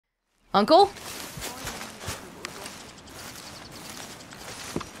Uncle?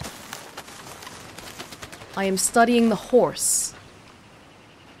 I am studying the horse.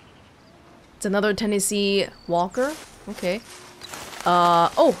 It's another Tennessee Walker. Okay.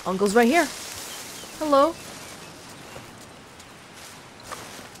 Oh, Uncle's right here. Hello.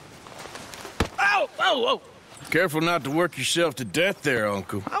 Ow! Whoa, whoa! Careful not to work yourself to death there,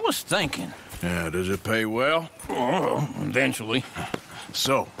 Uncle. I was thinking. Yeah, does it pay well? Oh, eventually.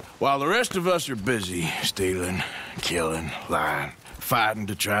 So, while the rest of us are busy stealing, killing, lying, fighting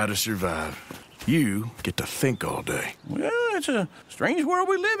to try to survive, you get to think all day. Well, it's a strange world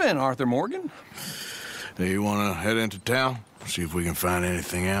we live in, Arthur Morgan. Do you want to head into town? See if we can find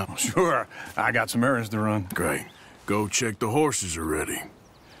anything out? Sure. I got some errands to run. Great. Go check the horses are ready.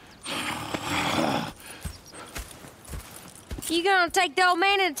 You gonna take the old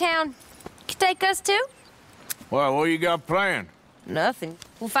man into town? You take us too? Well, what you got planned? Nothing.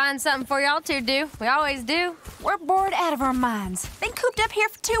 We'll find something for y'all to do. We always do. We're bored out of our minds. Been cooped up here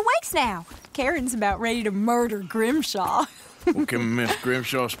for 2 weeks now. Karen's about ready to murder Grimshaw. Well, can Miss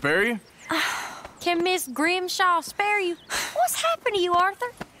Grimshaw spare you? Can Miss Grimshaw spare you? What's happened to you,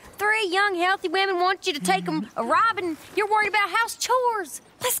 Arthur? 3 young, healthy women want you to take them a robbing. You're worried about house chores.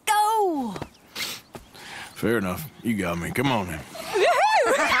 Let's go. Fair enough. You got me. Come on then.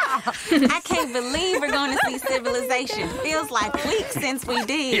 I can't believe we're going to see civilization. Feels like weeks since we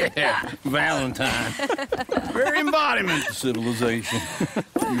did. Yeah, Valentine. Very embodiment of civilization.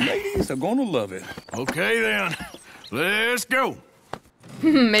 You ladies are gonna love it. Okay then. Let's go.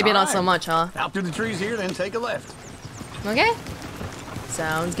 Maybe not so much, huh? Out through the trees here, then take a left. Okay.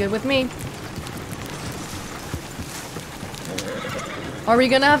 Sounds good with me. Are we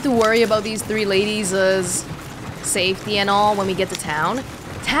gonna have to worry about these 3 ladies' safety and all when we get to town?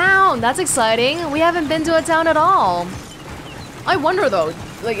 Town! That's exciting! We haven't been to a town at all. I wonder though,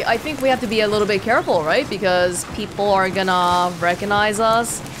 like, I think we have to be a little bit careful, right? Because people are gonna recognize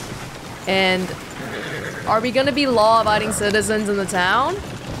us. And are we gonna be law-abiding citizens in the town?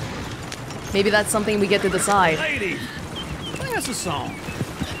 Maybe that's something we get to decide. Ladies, sing us a song.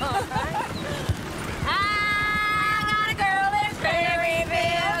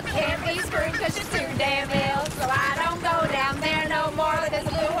 Can't be screwed cause she's too damn ill. So I don't go down there no more. There's a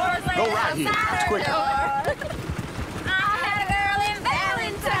blue horse laying Go right here. outside It's her quicker. door. I had a girl in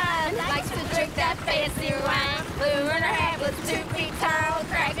Valentine. Likes to drink that fancy wine. Blue in her hat with 2 feet tall.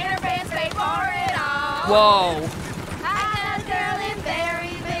 Cracking her pants, paid for it all. Whoa. I had a girl in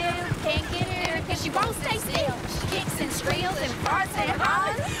Berryville. Can't get her cause she won't stay still. She kicks and squeals and farts and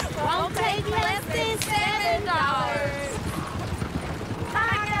hollers. Won't take less than $7.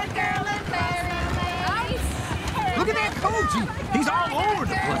 Look at that Koji. He's all over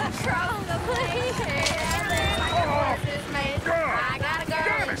the place. I got a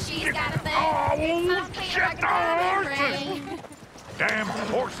girl and she's got a thing. Oh, shit, the horses! Damn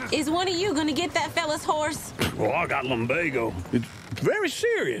horses! Is one of you going to get that fella's horse? Well, I got lumbago. It's very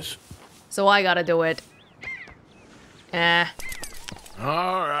serious. So I gotta do it. Eh.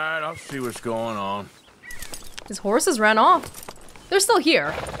 Alright, I'll see what's going on. His horses ran off. They're still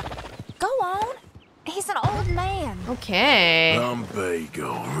here. Go on. He's an old man. Okay.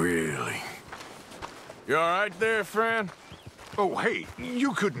 Lumbago, really? You alright there, friend? Oh, hey,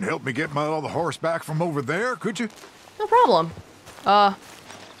 you couldn't help me get my other horse back from over there, could you? No problem.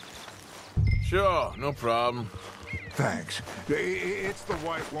 Sure, no problem. Thanks. It's the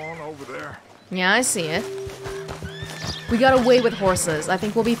white one over there. Yeah, I see it. We got away with horses. I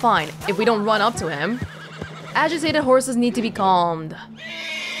think we'll be fine if we don't run up to him. Agitated horses need to be calmed.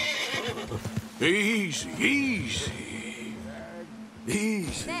 Easy, easy.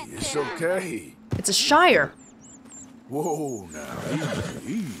 Easy, it's okay. It's a shire. Whoa, now, easy,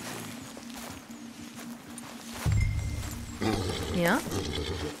 easy. Yeah.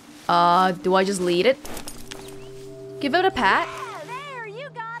 Do I just lead it? Give it a pat. There, you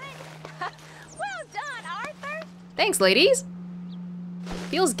got it. Well done, Arthur. Thanks, ladies.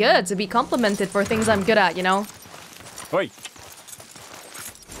 Feels good to be complimented for things I'm good at, you know? Wait.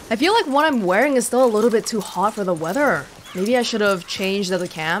 I feel like what I'm wearing is still a little bit too hot for the weather. Maybe I should have changed at the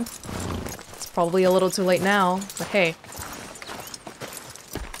camp. It's probably a little too late now, but hey.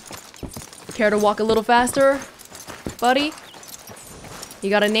 Care to walk a little faster, buddy? You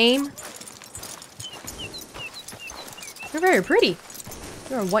got a name? You're very pretty.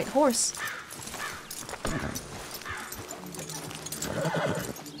 You're a white horse.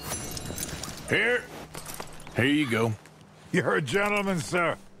 Here you go. You're a gentleman,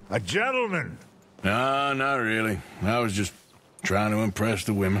 sir. A gentleman. No, not really. I was just trying to impress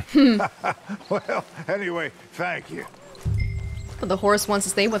the women. Well, anyway, thank you. But the horse wants to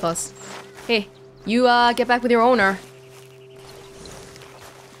stay with us. Hey, you get back with your owner.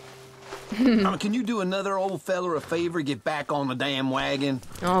 Can you do another old feller a favor? Get back on the damn wagon.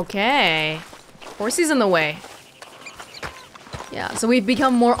 Okay. Horsey's in the way. Yeah, so we've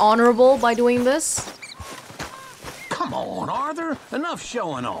become more honorable by doing this. Come on, Arthur. Enough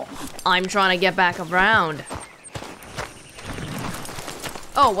showing off. I'm trying to get back around.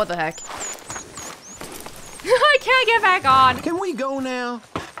 Oh, what the heck? I can't get back on. Can we go now?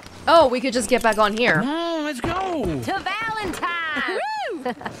 Oh, we could just get back on here. Come on, let's go. To Valentine!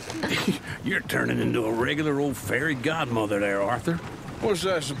 You're turning into a regular old fairy godmother there, Arthur. What's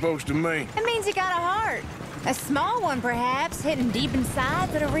that supposed to mean? It means you got a heart. A small one, perhaps, hidden deep inside,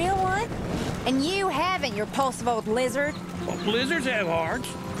 but a real one. And you haven't, you repulsive old lizard. Well, lizards have hearts.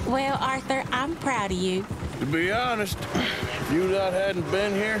 Well, Arthur, I'm proud of you. To be honest, if you lot hadn't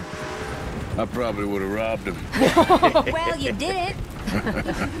been here, I probably would have robbed him. Well, you did it.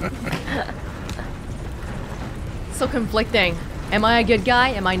 So conflicting. Am I a good guy?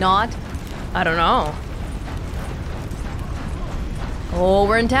 Am I not? I don't know. Oh,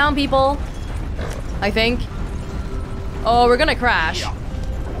 we're in town, people. I think. Oh, we're gonna crash.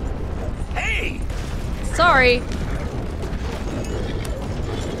 Hey! Sorry.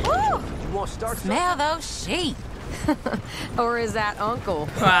 Smell those sheep. Or is that Uncle?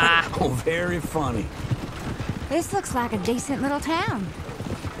 Ah. Oh, very funny. This looks like a decent little town.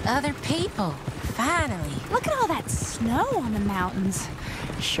 Other people. Finally. Look at all that snow on the mountains.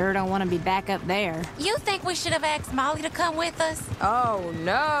 Sure don't want to be back up there. You think we should have asked Molly to come with us? Oh,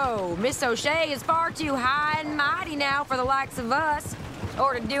 no. Miss O'Shea is far too high and mighty now for the likes of us.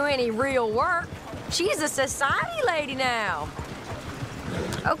 Or to do any real work. She's a society lady now.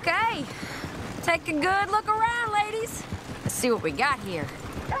 Okay. Take a good look around, ladies. Let's see what we got here.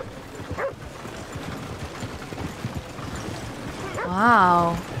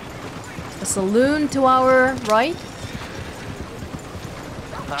 Wow. A saloon to our right.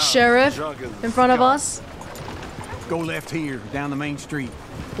 Sheriff in front of us. Go left here, down the main street.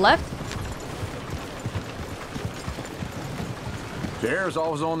 Left. Sheriff's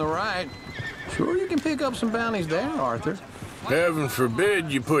always on the right. Sure you can pick up some bounties there, Arthur. Heaven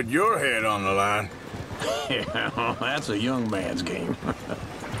forbid you put your head on the line. Yeah, that's a young man's game.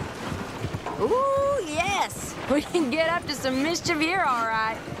 Ooh, yes. We can get up to some mischief here, all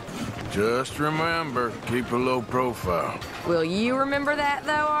right. Just remember, keep a low profile. Will you remember that,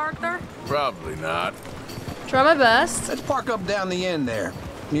 though, Arthur? Probably not. Try my best. Let's park up down the end there,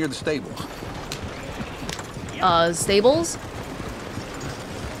 near the stables. Stables?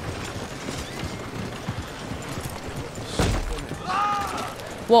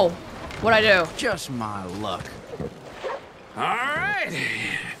 Whoa. What'd I do? Just my luck. All right.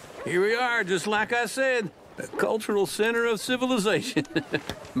 Here we are, just like I said. The cultural center of civilization.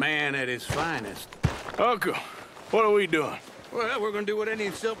 Man at his finest. Uncle, what are we doing? Well, we're gonna do what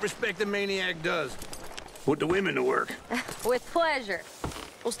any self-respecting maniac does. Put the women to work. With pleasure.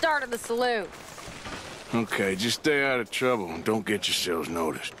 We'll start at the saloon. Okay, just stay out of trouble and don't get yourselves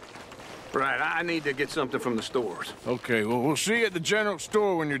noticed. Right, I need to get something from the stores. Okay, well, we'll see you at the general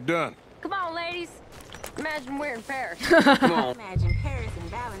store when you're done. Come on, ladies. Imagine we're in Paris. Come on. Imagine Paris and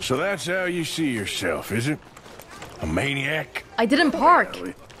Valentine. So that's how you see yourself, is it? A maniac? I didn't park.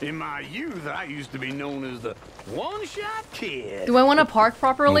 In my youth, I used to be known as the one-shot kid. Do I want to park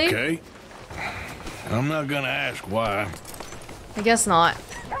properly? Okay. I'm not gonna ask why. I guess not.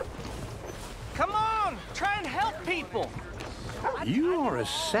 Come on, try and help people. You are a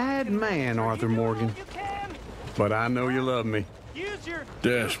sad man, Arthur Morgan. You can. But I know you love me. Use your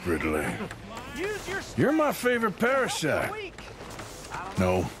Desperately. use your You're my favorite parasite. weak.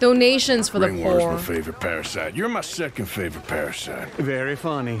 No, Donations for the ringworm's poor. my favorite parasite. You're my second favorite parasite. Very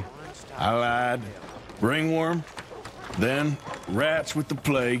funny. I lied. Ringworm, then rats with the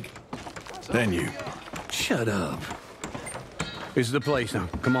plague, then you. Shut up. This is the place now.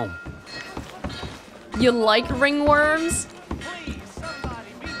 Come on. You like ringworms?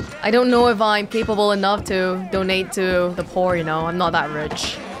 I don't know if I'm capable enough to donate to the poor, you know. I'm not that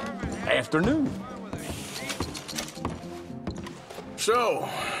rich. Afternoon. So,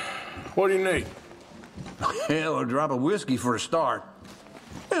 what do you need? Hell, a drop of whiskey for a start.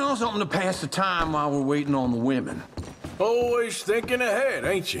 You know, something to pass the time while we're waiting on the women. Always thinking ahead,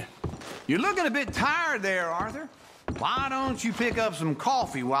 ain't you? You're looking a bit tired there, Arthur. Why don't you pick up some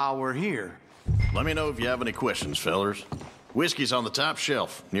coffee while we're here? Let me know if you have any questions, fellers. Whiskey's on the top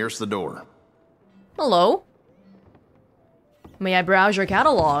shelf, nearest the door. Hello? May I browse your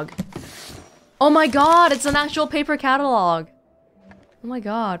catalog? Oh my god, it's an actual paper catalog. Oh my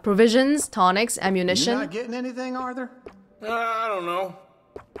god. Provisions, tonics, ammunition. You not getting anything, Arthur? I don't know.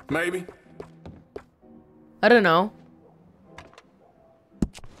 Maybe. I don't know.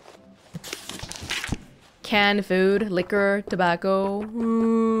 Canned food, liquor, tobacco.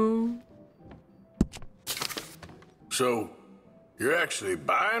 So, you're actually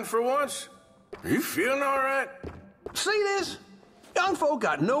buying for once? Are you feeling all right? See this? Young folk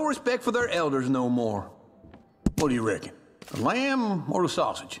got no respect for their elders no more. What do you reckon? The lamb or the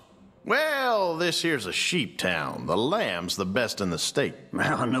sausage? Well, this here's a sheep town. The lamb's the best in the state.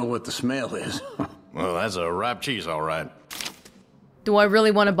 I know what the smell is. Well, that's a ripe cheese, all right. Do I really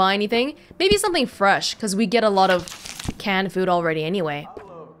want to buy anything? Maybe something fresh, because we get a lot of canned food already anyway.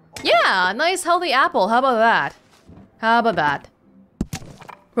 Yeah, nice healthy apple. How about that? How about that?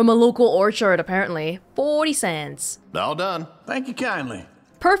 From a local orchard, apparently. 40 cents. All done. Thank you kindly.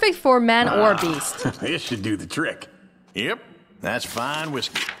 Perfect for man or beast. This should do the trick. Yep, that's fine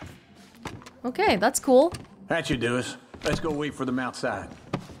whiskey. Okay, that's cool. That should do us. Let's go wait for them outside.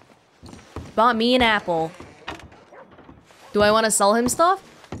 Bought me an apple. Do I want to sell him stuff?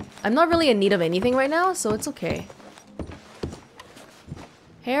 I'm not really in need of anything right now, so it's okay.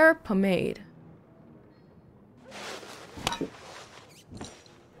 Hair pomade.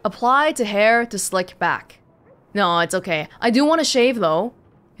 Apply to hair to slick back. No, it's okay. I do want to shave though,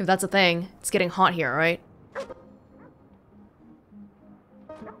 if that's a thing. It's getting hot here, right?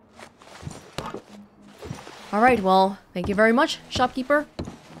 Alright, well, thank you very much, shopkeeper.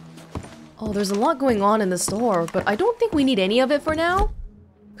 Oh, there's a lot going on in the store, but I don't think we need any of it for now.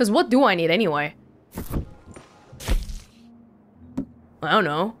 Because what do I need anyway? I don't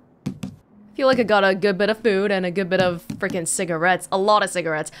know. I feel like I got a good bit of food and a good bit of freaking cigarettes. A lot of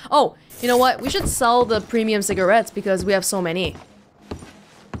cigarettes. Oh, you know what? We should sell the premium cigarettes because we have so many.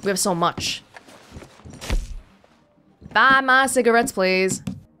 We have so much. Buy my cigarettes, please.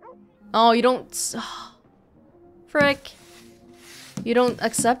 Oh, you don't... Frick. You don't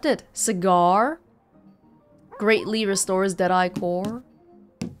accept it. Cigar. Greatly restores Deadeye Core.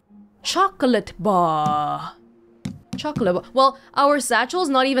 Chocolate bar. Chocolate bar. Well, our satchel's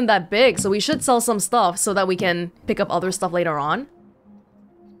not even that big, so we should sell some stuff so that we can pick up other stuff later on.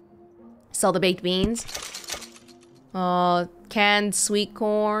 Sell the baked beans. Canned sweet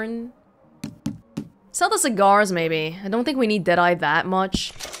corn. Sell the cigars, maybe. I don't think we need Deadeye that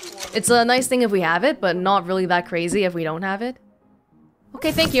much. It's a nice thing if we have it, but not really that crazy if we don't have it.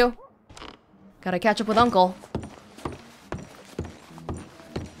 Okay, thank you. Gotta catch up with Uncle.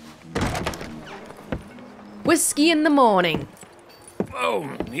 Whiskey in the morning. Oh,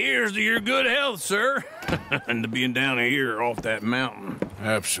 here's to your good health, sir. And to being down here off that mountain.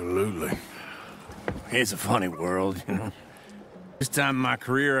 Absolutely. It's a funny world, you know. This time in my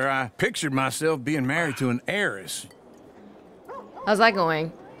career, I pictured myself being married to an heiress. How's that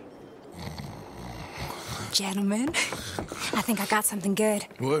going? Gentlemen, I think I got something good.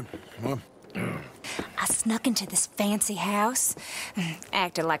 What? I snuck into this fancy house.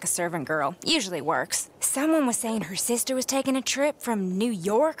 Acted like a servant girl. Usually works. Someone was saying her sister was taking a trip from New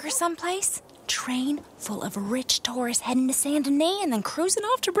York or someplace. Train full of rich tourists heading to Saint Denis and then cruising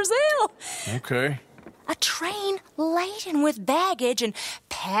off to Brazil. Okay. A train laden with baggage and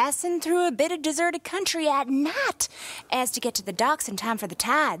passing through a bit of deserted country at night as to get to the docks in time for the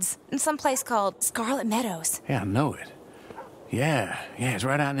tides in some place called Scarlet Meadows. Yeah, I know it. Yeah, it's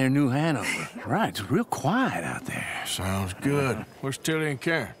right out near New Hanover. Right, it's real quiet out there. Sounds good. Where's Tilly and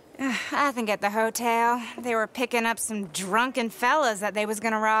Karen? I think at the hotel. They were picking up some drunken fellas that they was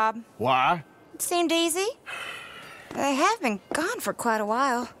gonna rob. Why? It seemed easy. They have been gone for quite a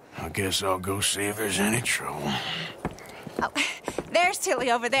while. I guess I'll go see if there's any trouble. Oh, there's Tilly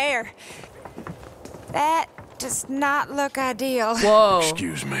over there. That does not look ideal. Whoa.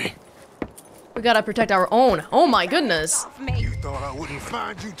 Excuse me. We gotta protect our own. Oh my goodness. You thought I wouldn't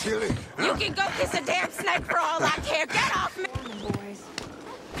find you, Tilly? You can go kiss a damn snake for all I care. Get off me!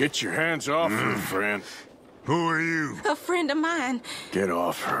 Get your hands off her, friend. Who are you? A friend of mine. Get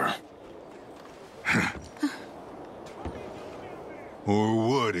off her. Or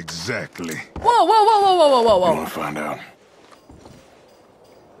what exactly? Whoa, whoa, whoa, whoa, whoa, whoa, whoa, You want to find out?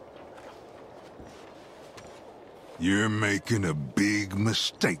 You're making a big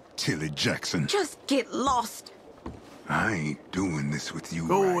mistake, Tilly Jackson. Just get lost. I ain't doing this with you.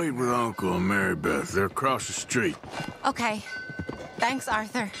 Go right wait with Uncle and Mary Beth. They're across the street. Okay. Thanks,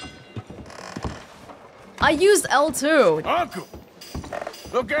 Arthur. I used L2. Uncle!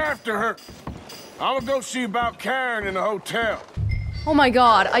 Look after her. I'm gonna go see about Karen in the hotel. Oh my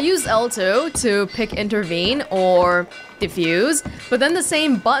god, I used L2 to pick intervene or defuse, but then the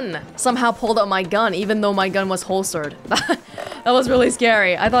same button somehow pulled out my gun even though my gun was holstered. That was really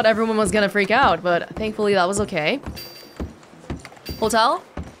scary. I thought everyone was gonna freak out, but thankfully that was okay. Hotel?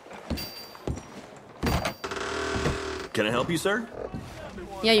 Can I help you, sir?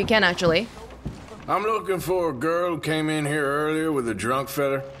 Yeah, you can actually. I'm looking for a girl who came in here earlier with a drunk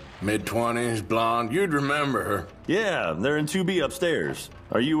fella. Mid-20s, blonde. You'd remember her. Yeah, they're in 2B upstairs.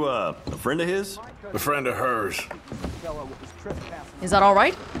 Are you, a friend of his? A friend of hers. Is that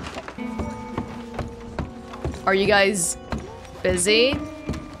alright? Are you guys busy?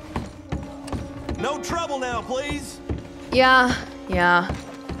 No trouble now, please. Yeah.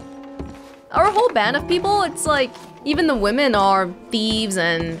 Our whole band of people, it's like, even the women are thieves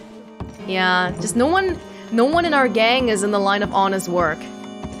and... Yeah, just no one in our gang is in the line of honest work.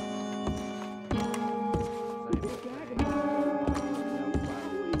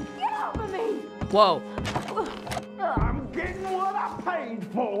 Get off of me! Whoa. I'm getting what I paid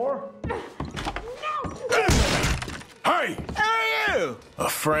for. Hey! Who are you? A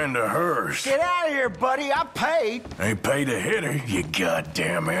friend of hers. Get out of here, buddy. I paid. Ain't paid to hit her, you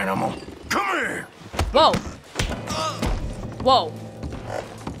goddamn animal. Come here! Whoa. Whoa.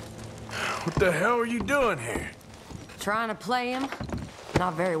 What the hell are you doing here? Trying to play him.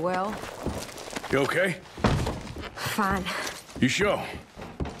 Not very well. You okay? Fine. You sure?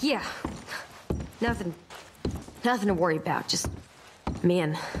 Yeah. Nothing to worry about. Just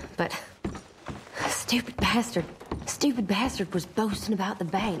men. But stupid bastard was boasting about the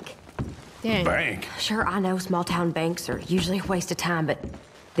bank. Dang. Bank? Sure, I know small town banks are usually a waste of time, but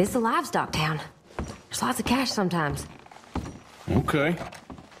this is a livestock town. There's lots of cash sometimes. Okay.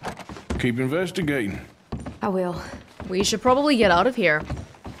 Keep investigating. I will. We should probably get out of here.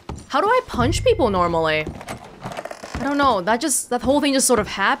 How do I punch people normally? I don't know, that whole thing just sort of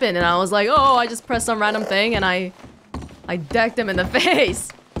happened and I was like, oh, I just pressed some random thing and I decked him in the face.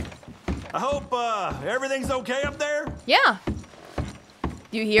 I hope, everything's okay up there? Yeah.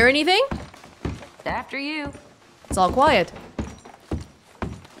 Do you hear anything? After you. It's all quiet.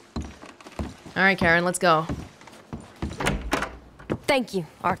 Alright, Karen, let's go. Thank you,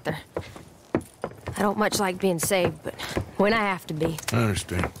 Arthur. I don't much like being saved, but when I have to be. I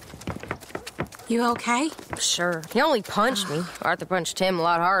understand. You okay? Sure. He only punched me. Arthur punched him a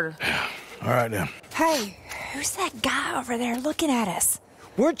lot harder. All right, then. Hey, who's that guy over there looking at us?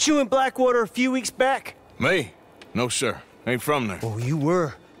 Weren't you in Blackwater a few weeks back? Me? No, sir. Ain't from there. Oh, you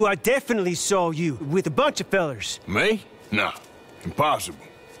were? Well, I definitely saw you with a bunch of fellers. Me? No. Impossible.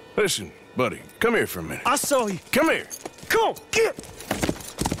 Listen, buddy, come here for a minute. I saw you. Come here. Come on, get!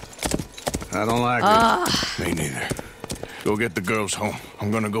 I don't like it. Me neither. Go get the girls home.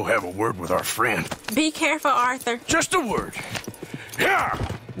 I'm gonna go have a word with our friend. Be careful, Arthur. Just a word. Yeah!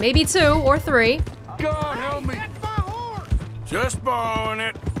 Maybe 2 or 3. God help me. That's my horse! Just borrowing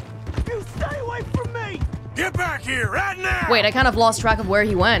it. You stay away from me! Get back here right now! Wait, I kind of lost track of where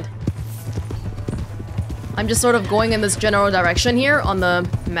he went. I'm just sort of going in this general direction here on the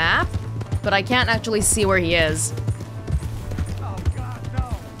map, but I can't actually see where he is. Oh, God,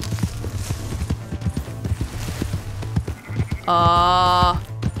 no.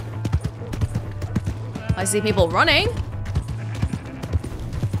 I see people running.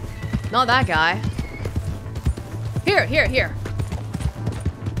 Not that guy. Here.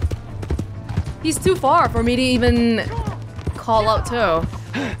 He's too far for me to even call out to.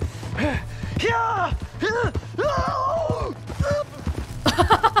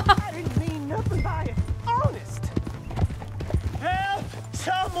 I didn't mean nothing by it. Honest. Help!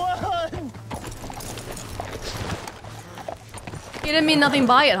 Someone! You didn't mean nothing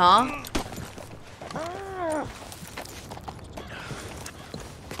by it, huh?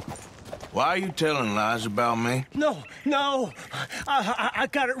 Why are you telling lies about me? No. I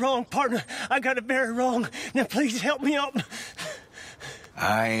got it wrong, partner. I got it very wrong. Now, please help me out.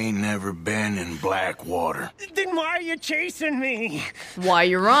 I ain't never been in Blackwater. Then why are you chasing me? Why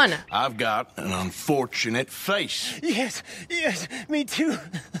you run? I've got an unfortunate face. Yes, me too.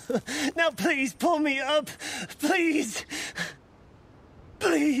 Now, please, pull me up. Please.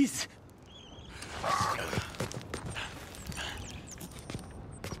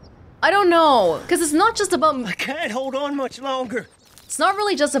 I don't know, because it's not just about... I can't hold on much longer. It's not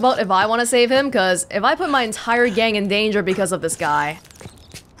really just about if I want to save him, because if I put my entire gang in danger because of this guy...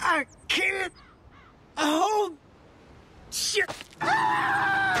 I can't... Oh... Shit...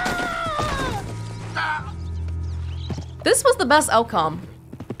 This was the best outcome.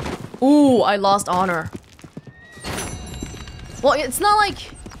 Ooh, I lost honor. Well, it's not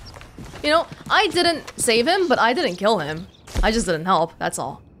like... You know, I didn't save him, but I didn't kill him. I just didn't help, that's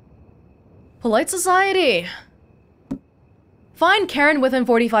all. Polite society. Find Karen within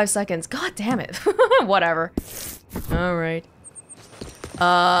 45 seconds. God damn it. Whatever. Alright.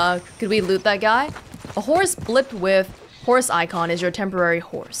 Could we loot that guy? A horse blipped with Horse icon is your temporary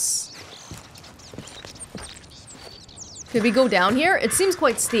horse. Could we go down here? It seems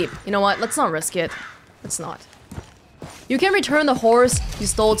quite steep. You know what? Let's not risk it. Let's not. You can return the horse you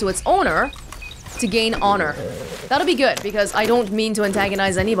stole to its owner to gain honor. That'll be good, because I don't mean to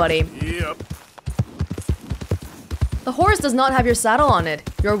antagonize anybody. Yep. The horse does not have your saddle on it.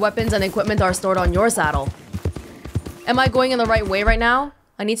 Your weapons and equipment are stored on your saddle. Am I going in the right way right now?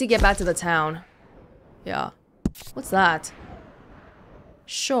 I need to get back to the town. Yeah. What's that?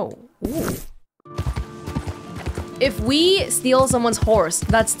 Show. Ooh. If we steal someone's horse,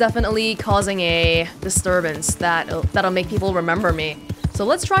 that's definitely causing a disturbance that'll make people remember me. So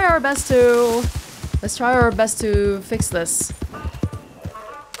let's try our best to fix this.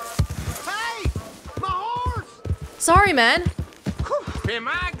 Hey! My horse! Sorry, man. Am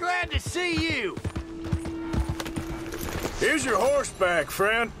I glad to see you? Here's your horse back,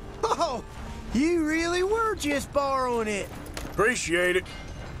 friend. Oh, you really were just borrowing it. Appreciate it.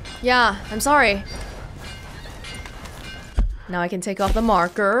 Yeah, I'm sorry. Now I can take off the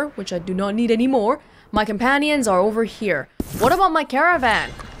marker, which I do not need anymore. My companions are over here. What about my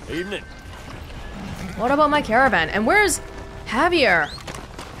caravan? Evening. What about my caravan? And where's Javier?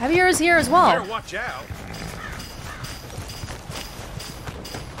 Javier is here as well. Better watch out.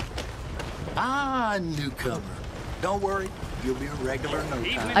 Ah, newcomer. Don't worry, you'll be a regular in no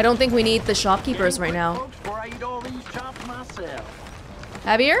time. I don't think we need the shopkeepers right now. Before I eat all these chops myself.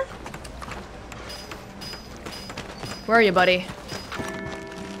 Javier? Where are you, buddy?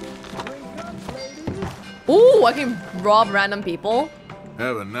 Ooh, I can rob random people.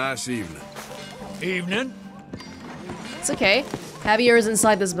 Have a nice evening. Evening. It's okay. Javier is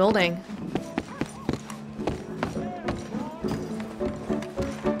inside this building.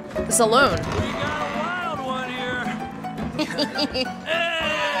 The saloon. Wild one here. Hey,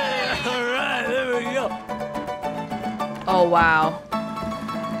 all right, there we go. Oh, wow.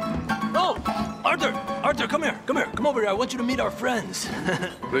 Oh, Arthur, come here. Come over here. I want you to meet our friends.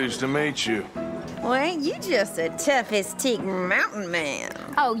 Pleased to meet you. Well, ain't you just the toughest teak mountain man?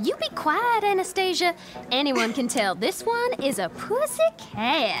 Oh, you be quiet, Anastasia. Anyone can tell this one is a pussy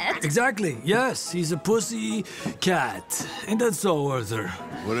cat. Exactly. Yes, he's a pussy cat. Ain't that so, Arthur?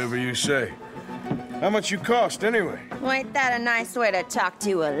 Whatever you say. How much you cost, anyway? Well, ain't that a nice way to talk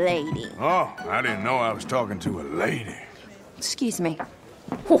to a lady? Oh, I didn't know I was talking to a lady. Excuse me.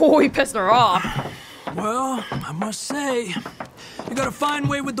 Oh, he pissed her off. Well, I must say, you got a fine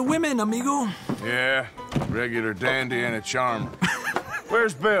way with the women, amigo. Yeah, regular dandy and a charmer.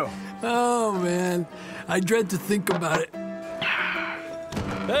 Where's Bill? Oh, man. I dread to think about it.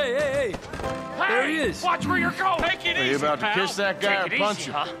 Hey! There he is. Watch where you're going. Take it Are you about to kiss that guy or punch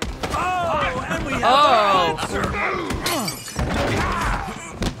him? Oh, and we have Oh. the answer.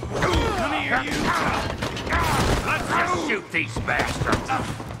 Come here, you. Let's just shoot these bastards.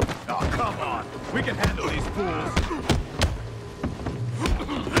 Oh, come on. We can handle these fools.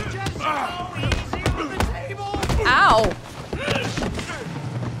 Ow.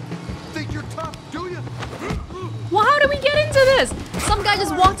 Think you're tough, do you? Well, how did we get into this? Some guy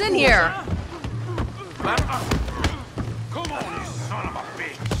just walked in here. Come on, you son of a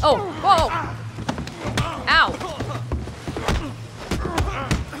bitch. Oh, whoa. Ow.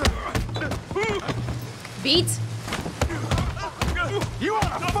 Beat. You want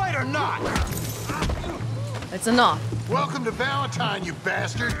to fight or not? It's enough. Welcome to Valentine, you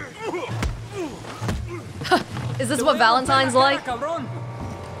bastard. Is this what Valentine's like?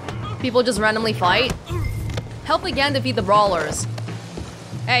 People just randomly fight? Help the gang defeat the brawlers.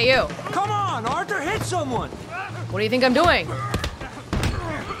 Hey, you. Come on, Arthur, hit someone. What do you think I'm doing?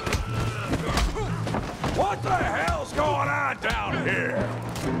 What the hell's going on down here?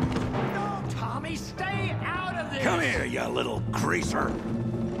 No, Tommy, stay out of this. Come here, you little greaser.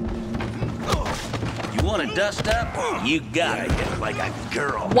 You want to dust up? You got it. Like a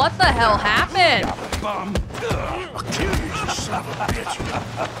girl. What the hell happened? Bum. I'll kill you, you son of a bitch.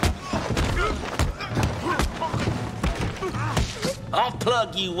 I'll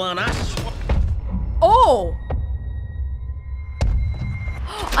plug you one, I swear. Oh!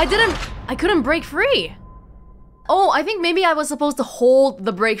 I couldn't break free. Oh, I think maybe I was supposed to hold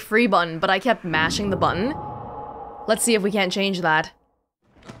the break free button, but I kept mashing the button. Let's see if we can't change that.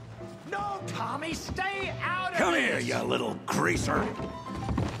 No, Tommy, stay out of Come this. here, you little greaser.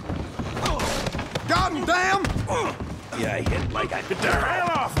 Got him, damn! Yeah, I hit like a... Get the hell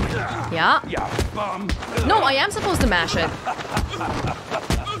off me! Yeah? You bum. No, I am supposed to mash it.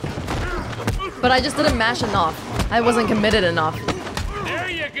 But I just didn't mash enough. I wasn't committed enough. There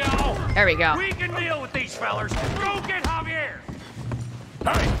you go. There we go. We can deal with these fellers. Go get Javier.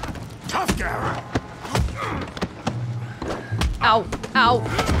 Hey, tough guy. Ow. Ow.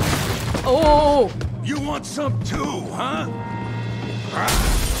 Oh. You want some too, huh?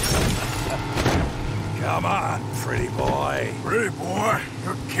 Come on, pretty boy. Pretty boy?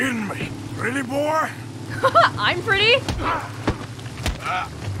 You're kidding me. Pretty boy? I'm pretty?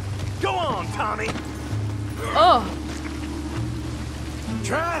 Go on, Tommy. Oh.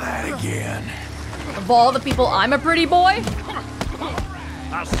 Try that again. Of all the people, I'm a pretty boy?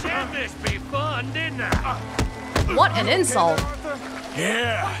 I said this be fun, didn't I? What an insult.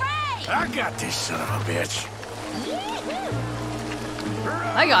 Yeah. I got this son of a bitch.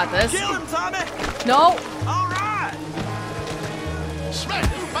 I got this. Kill him, Tommy. No. All right. Smack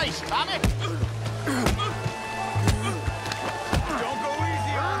your face, Tommy. Don't go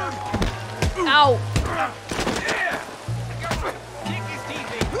easy on him. Ow.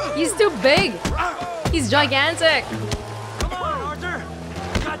 He's too big. He's gigantic. Come on, Arthur.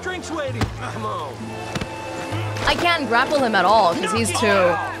 Got drinks waiting. Come on. I can't grapple him at all because he's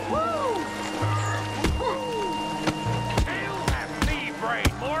too...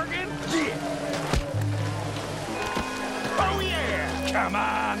 Oh, yeah. Come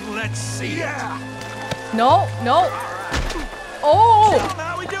on, let's see it. No, no. Oh!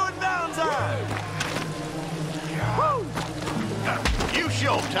 How we doing, Valentine? You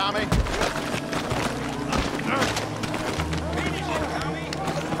show, Tommy.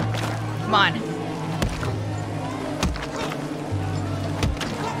 Come on.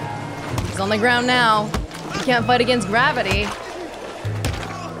 He's on the ground now. You can't fight against gravity.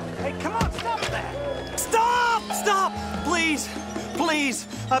 Hey, come on, stop that! Stop! Stop! Please! Please!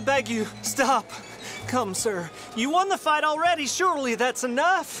 I beg you, stop! Come, sir. You won the fight already. Surely that's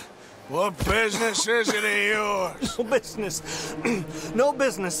enough. What business is it of yours? No business. No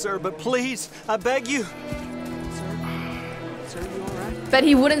business, sir, but please, I beg you. Sir, you all right? Bet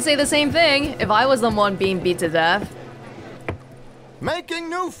he wouldn't say the same thing if I was the one being beat to death. Making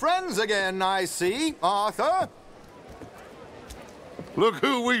new friends again, I see, Arthur. Look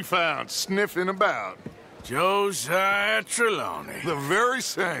who we found sniffing about. Josiah Trelawney. The very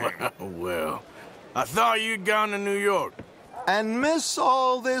same. Well, I thought you'd gone to New York. And miss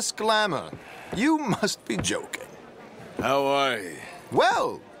all this glamour. You must be joking. How are you?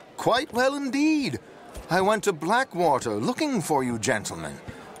 Well, quite well indeed. I went to Blackwater looking for you gentlemen.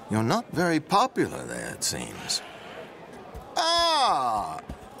 You're not very popular there, it seems. Ah!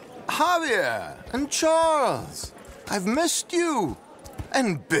 Javier and Charles. I've missed you.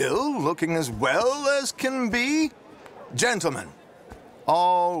 And Bill looking as well as can be. Gentlemen,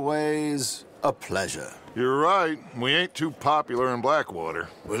 always a pleasure. You're right. We ain't too popular in Blackwater.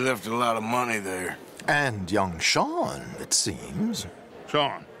 We left a lot of money there. And young Sean, it seems.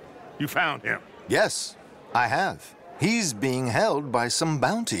 Sean, you found him? Yes, I have. He's being held by some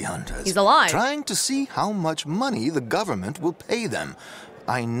bounty hunters. He's alive. Trying to see how much money the government will pay them.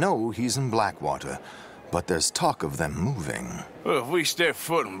 I know he's in Blackwater, but there's talk of them moving. Well, if we step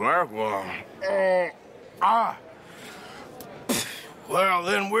foot in Blackwater... Well,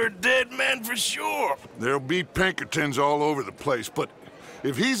 then we're dead men for sure. There'll be Pinkertons all over the place, but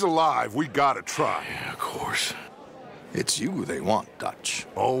if he's alive, we gotta try. Yeah, of course. It's you they want, Dutch.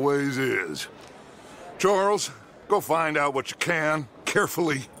 Always is. Charles, go find out what you can,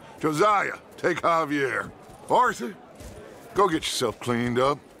 carefully. Josiah, take Javier. Arthur, go get yourself cleaned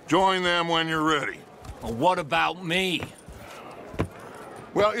up. Join them when you're ready. Well, what about me?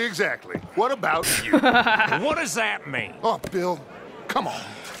 Well, exactly. What about you? What does that mean? Oh, Bill, come on.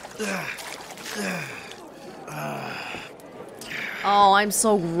 Oh, I'm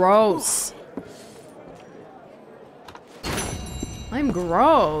so gross. I'm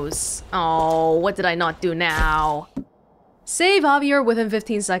gross. Oh, what did I not do now? Save Javier within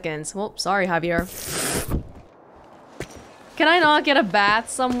 15 seconds. Well, sorry, Javier. Can I not get a bath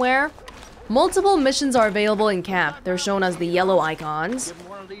somewhere? Multiple missions are available in camp. They're shown as the yellow icons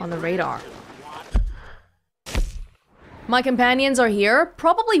on the radar. My companions are here,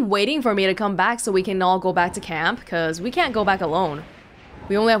 probably waiting for me to come back so we can all go back to camp, because we can't go back alone.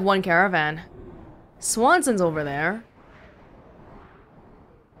 We only have one caravan. Swanson's over there.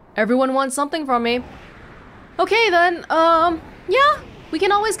 Everyone wants something from me. Okay then, yeah, we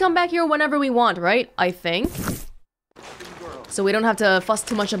can always come back here whenever we want, right? I think. So we don't have to fuss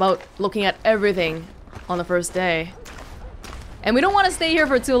too much about looking at everything on the first day. And we don't want to stay here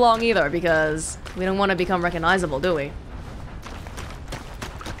for too long either, because we don't want to become recognizable, do we?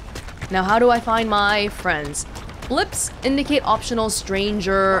 Now, how do I find my friends? Blips indicate optional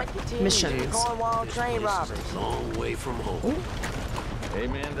stranger missions. Cornwall train robbers. Long way from home.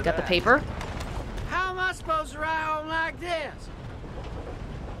 Amen to Got the paper. How am I supposed to ride home like this?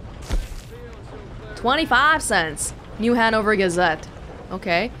 25 cents. New Hanover Gazette.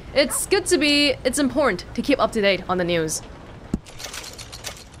 Okay. It's important to keep up to date on the news.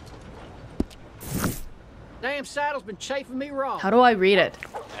 Damn saddle's been chafing me raw. How do I read it?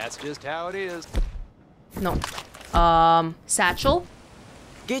 That's just how it is. No. Satchel?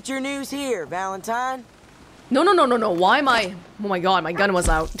 Get your news here, Valentine. No. Why am I... Oh my god, my gun was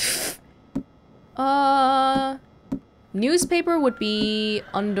out. Newspaper would be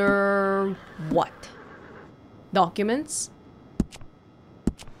under... what? Documents?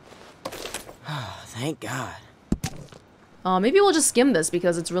 Thank God. Maybe we'll just skim this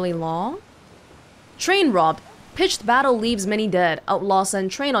because it's really long. Train robbed. Pitched battle leaves many dead. Outlaw send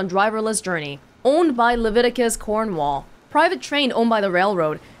train on driverless journey. Owned by Leviticus, Cornwall. Private train owned by the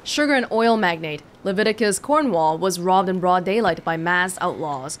railroad. Sugar and oil magnate. Leviticus, Cornwall was robbed in broad daylight by masked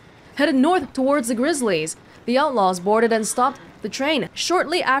outlaws. Headed north towards the Grizzlies. The outlaws boarded and stopped the train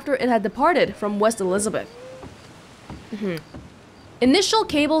shortly after it had departed from West Elizabeth. Initial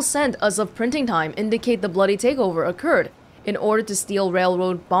cables sent as of printing time indicate the bloody takeover occurred in order to steal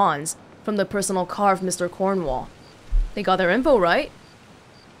railroad bonds from the personal car of Mr. Cornwall. They got their info right.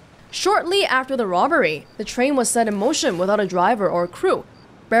 Shortly after the robbery, the train was set in motion without a driver or crew,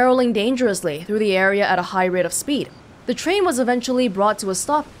 barreling dangerously through the area at a high rate of speed. The train was eventually brought to a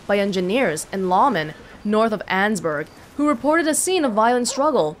stop by engineers and lawmen north of Ansburg, who reported a scene of violent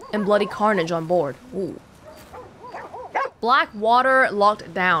struggle and bloody carnage on board. Ooh. Blackwater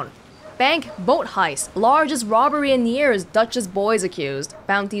locked down. Bank boat heist. Largest robbery in years. Dutch's boys accused.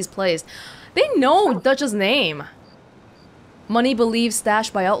 Bounties placed. They know Dutch's name. Money believed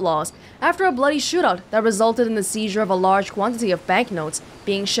stashed by outlaws after a bloody shootout that resulted in the seizure of a large quantity of banknotes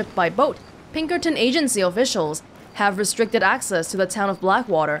being shipped by boat. Pinkerton agency officials have restricted access to the town of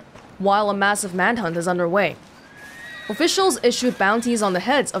Blackwater while a massive manhunt is underway. Officials issued bounties on the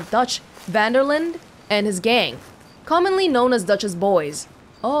heads of Dutch Vanderlinde and his gang, commonly known as Dutch's boys.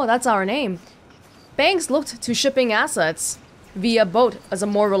 Oh, that's our name. Banks looked to shipping assets via boat as a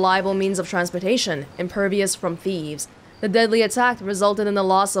more reliable means of transportation, impervious from thieves. The deadly attack resulted in the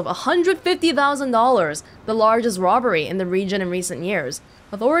loss of $150,000, the largest robbery in the region in recent years.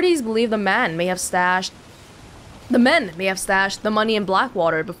 Authorities believe the men may have stashed the money in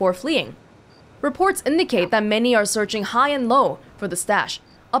Blackwater before fleeing. Reports indicate that many are searching high and low for the stash,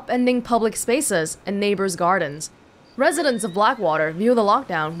 upending public spaces and neighbors' gardens. Residents of Blackwater view the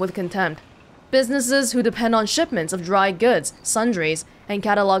lockdown with contempt. Businesses who depend on shipments of dry goods, sundries, and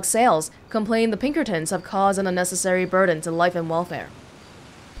catalog sales complain the Pinkertons have caused an unnecessary burden to life and welfare.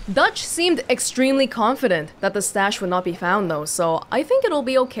 Dutch seemed extremely confident that the stash would not be found though, so I think it'll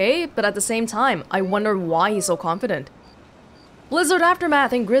be okay, but at the same time, I wonder why he's so confident. Blizzard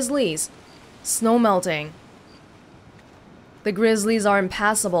aftermath in Grizzlies. Snow melting. The Grizzlies are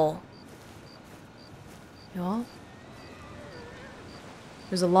impassable. Yeah.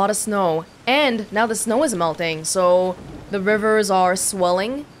 There's a lot of snow, and now the snow is melting, so the rivers are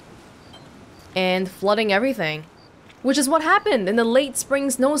swelling and flooding everything, which is what happened in the late spring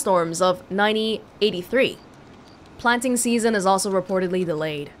snowstorms of 1983. Planting season is also reportedly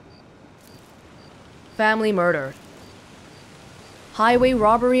delayed. Family murdered. Highway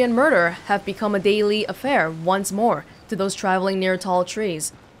robbery and murder have become a daily affair once more to those traveling near tall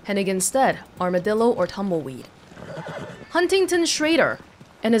trees, heading instead armadillo or tumbleweed. Huntington Schrader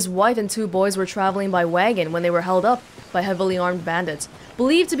and his wife and 2 boys were traveling by wagon when they were held up by heavily armed bandits,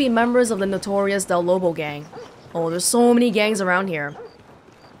 believed to be members of the notorious Del Lobo gang. Oh, there's so many gangs around here.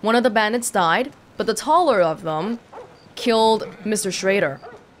 One of the bandits died, but the taller of them killed Mr. Schrader.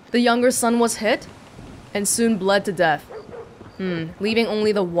 The younger son was hit and soon bled to death, leaving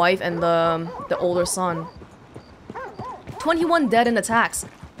only the wife and the older son. 21 dead in attacks,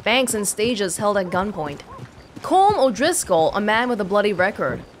 banks and stages held at gunpoint. Colm O'Driscoll, a man with a bloody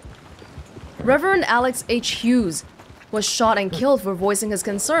record. Reverend Alex H. Hughes was shot and killed for voicing his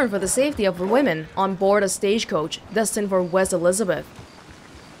concern for the safety of women on board a stagecoach destined for West Elizabeth.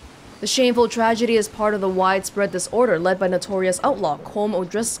 The shameful tragedy is part of the widespread disorder led by notorious outlaw Colm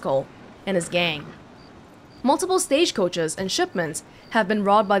O'Driscoll and his gang. Multiple stagecoaches and shipments have been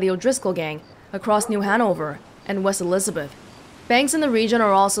robbed by the O'Driscoll gang across New Hanover and West Elizabeth. Banks in the region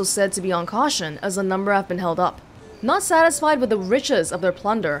are also said to be on caution as a number have been held up. Not satisfied with the riches of their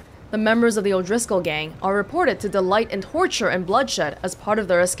plunder, the members of the O'Driscoll gang are reported to delight in torture and bloodshed as part of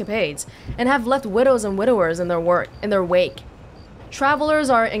their escapades, and have left widows and widowers in their wake. Travelers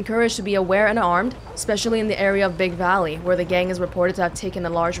are encouraged to be aware and armed, especially in the area of Big Valley, where the gang is reported to have taken a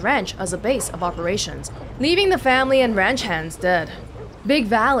large ranch as a base of operations, leaving the family and ranch hands dead. Big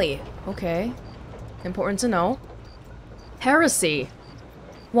Valley, okay. Important to know. Heresy.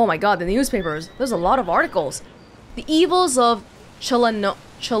 Oh my god, the newspapers. There's a lot of articles. The evils of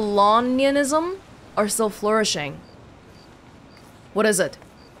Chelonianism are still flourishing. What is it?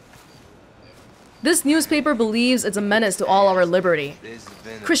 This newspaper believes it's a menace to all our liberty.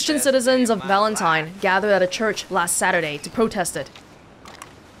 Christian citizens of Valentine gathered at a church last Saturday to protest it.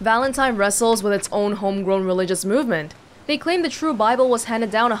 Valentine wrestles with its own homegrown religious movement. They claim the true Bible was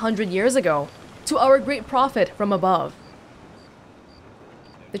handed down 100 years ago, to our great prophet from above.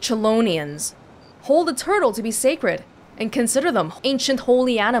 The Chelonians hold the turtle to be sacred and consider them ancient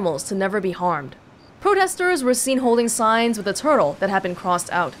holy animals to never be harmed. Protesters were seen holding signs with the turtle that had been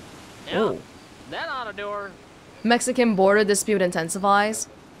crossed out. Oh. That ought to do her. Mexican border dispute intensifies.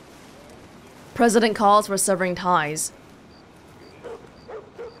 President calls for severing ties.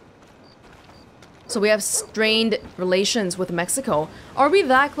 So we have strained relations with Mexico. Are we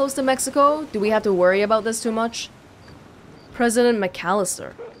that close to Mexico? Do we have to worry about this too much? President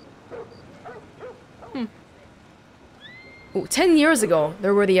McAllister. Ooh, 10 years ago,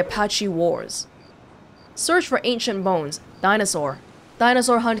 there were the Apache Wars. Search for ancient bones. Dinosaur.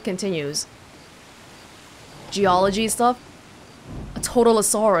 Dinosaur hunt continues. Geology stuff. A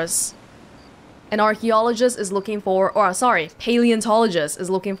Totalosaurus. An archaeologist is looking for, or sorry, paleontologist is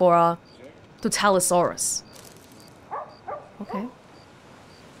looking for a Totalosaurus. Okay.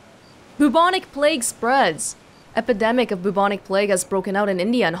 Bubonic plague spreads. Epidemic of bubonic plague has broken out in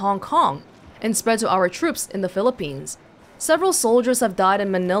India and Hong Kong and spread to our troops in the Philippines. Several soldiers have died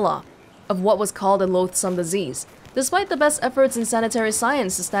in Manila of what was called a loathsome disease. Despite the best efforts in sanitary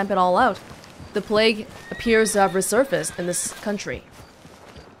science to stamp it all out, the plague appears to have resurfaced in this country.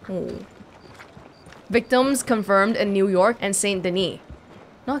 Ooh. Victims confirmed in New York and Saint Denis.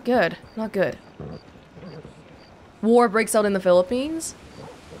 Not good, not good. War breaks out in the Philippines.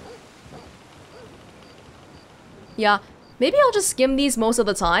 Yeah, maybe I'll just skim these most of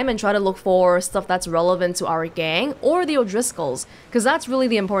the time and try to look for stuff that's relevant to our gang or the O'Driscolls, because that's really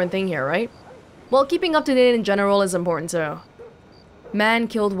the important thing here, right? Well, keeping up to date in general is important too. Man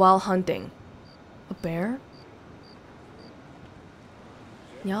killed while hunting. A bear?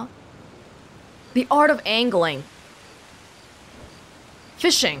 Yeah. The art of angling.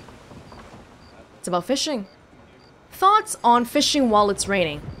 Fishing. It's about fishing. Thoughts on fishing while it's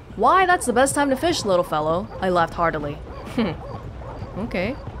raining. Why, that's the best time to fish, little fellow. I laughed heartily.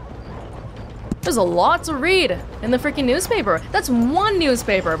 Okay. There's a lot to read in the freaking newspaper. That's one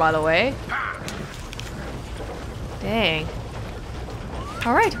newspaper, by the way. Dang.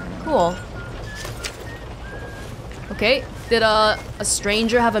 Alright, cool. Okay, did a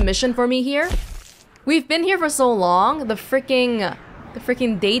stranger have a mission for me here? We've been here for so long, the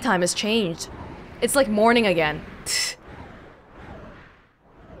freaking daytime has changed. It's like morning again.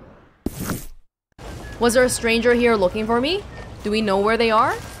 Was there a stranger here looking for me? Do we know where they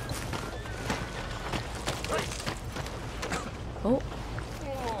are? Oh.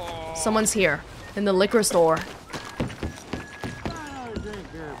 Someone's here. In the liquor store.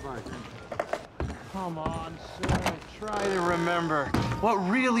 Come on, sir. Try to remember what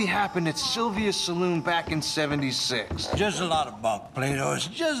really happened at Sylvia's Saloon back in '76. Just a lot of bunk, Plato. It's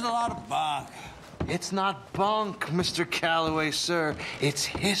just a lot of bunk. It's not bunk, Mr. Calloway, sir. It's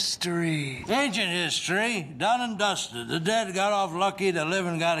history. Ancient history. Done and dusted. The dead got off lucky. The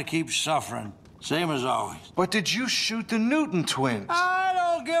living gotta keep suffering. Same as always. But did you shoot the Newton twins? I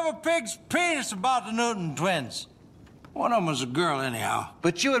don't give a pig's penis about the Newton twins. One of them was a girl, anyhow.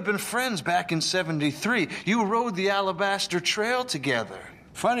 But you had been friends back in '73. You rode the Alabaster Trail together.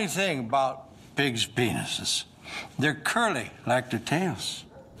 Funny thing about pigs' penises. They're curly, like their tails.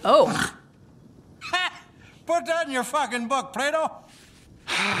 Oh. Put that in your fucking book, Plato.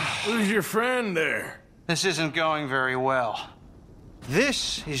 Who's your friend there? This isn't going very well.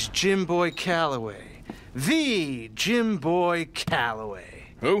 This is Jim Boy Calloway. The Jim Boy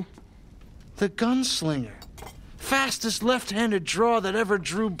Calloway. Who? The gunslinger. Fastest left-handed draw that ever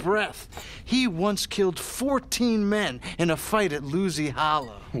drew breath. He once killed 14 men in a fight at Lucy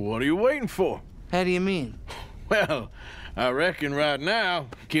Hollow. What are you waiting for? How do you mean? Well, I reckon right now,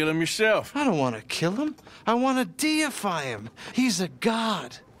 kill him yourself. I don't want to kill him. I want to deify him. He's a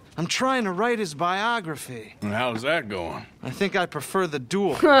god. I'm trying to write his biography. And how's that going? I think I prefer the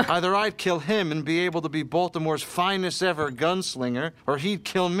duel. Either I'd kill him and be able to be Baltimore's finest ever gunslinger, or he'd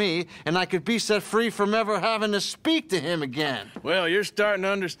kill me and I could be set free from ever having to speak to him again. Well, you're starting to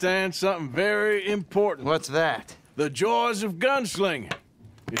understand something very important. What's that? The joys of gunslinging.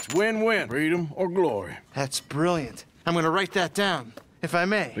 It's win-win, freedom or glory. That's brilliant. I'm going to write that down, if I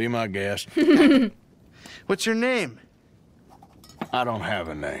may. Be my guest. What's your name? I don't have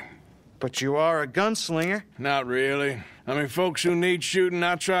a name. But you are a gunslinger. Not really. I mean, folks who need shooting,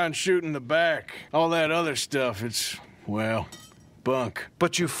 I try and shoot in the back. All that other stuff, it's, well, bunk.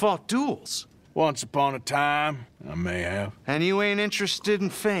 But you fought duels. Once upon a time, I may have. And you ain't interested in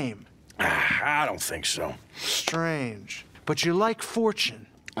fame? I don't think so. Strange. But you like fortune.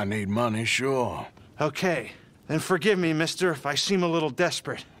 I need money, sure. Okay, then forgive me, mister, if I seem a little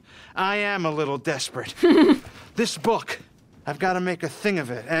desperate. I am a little desperate. This book, I've got to make a thing of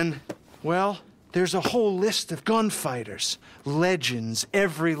it, and, well, there's a whole list of gunfighters. Legends,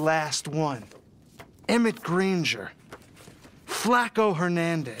 every last one. Emmett Granger, Flaco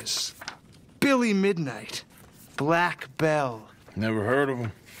Hernandez, Billy Midnight, Black Bell. Never heard of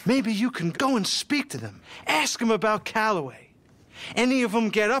them. Maybe you can go and speak to them. Ask them about Calloway. Any of them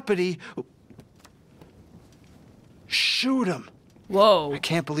get uppity, shoot them. Whoa. I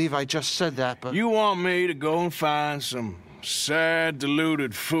can't believe I just said that, but... You want me to go and find some sad,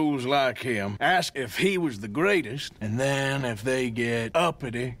 deluded fools like him, ask if he was the greatest, and then if they get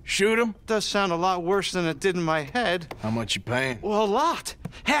uppity, shoot him? Does sound a lot worse than it did in my head. How much you paying? Well, a lot.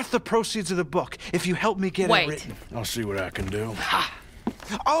 Half the proceeds of the book, if you help me get it written. I'll see what I can do. Ha!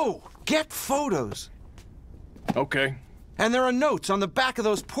 Oh, get photos. Okay. And there are notes on the back of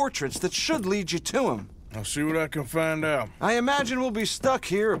those portraits that should lead you to him. I'll see what I can find out. I imagine we'll be stuck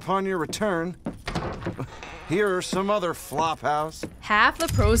here upon your return. Here are some other flophouse. Half the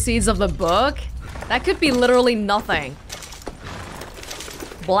proceeds of the book? That could be literally nothing.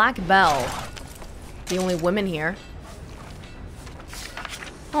 Black Bell. The only women here.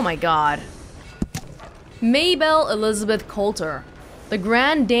 Oh my god. Maybelle Elizabeth Coulter. The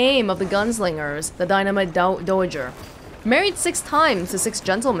Grand Dame of the Gunslingers, the Dynamite Dowager. Married 6 times to 6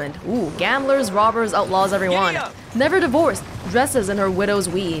 gentlemen. Ooh, gamblers, robbers, outlaws, everyone. Never divorced, dresses in her widow's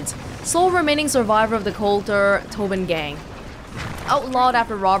weeds. Sole remaining survivor of the Coulter-Tobin gang. Outlawed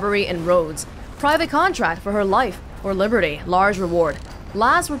after robbery in Rhodes. Private contract for her life or liberty. Large reward.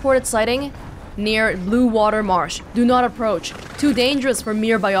 Last reported sighting near Blue Water Marsh. Do not approach. Too dangerous for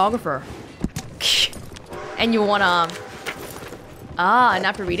mere biographer. And you wanna... Ah, and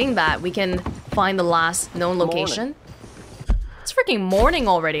after reading that, we can find the last known location. It's freaking morning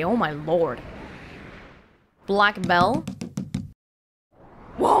already, oh my lord. Black Bell.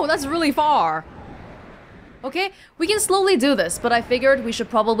 Whoa, that's really far. Okay, we can slowly do this, but I figured we should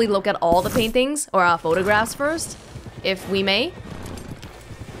probably look at all the paintings or photographs first, if we may.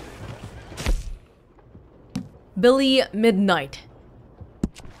 Billy Midnight.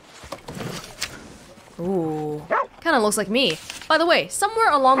 Ooh, kind of looks like me. By the way,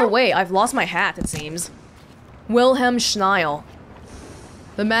 somewhere along the way, I've lost my hat, it seems. Wilhelm Schneil.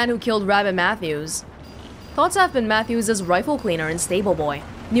 The man who killed Rabbit Matthews. Thought to have been Matthews' rifle cleaner and stable boy.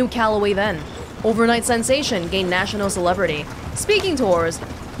 Knew Calloway then. Overnight sensation, gained national celebrity. Speaking tours,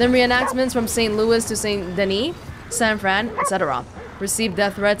 then reenactments from St. Louis to St. Denis, San Fran, etc. Received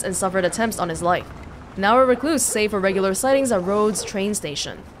death threats and suffered attempts on his life. Now a recluse, save for regular sightings at Rhodes train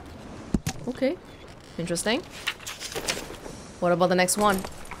station. Okay, interesting. What about the next one?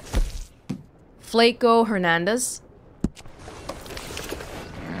 Flaco Hernandez.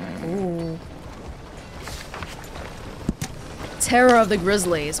 Ooh. Terror of the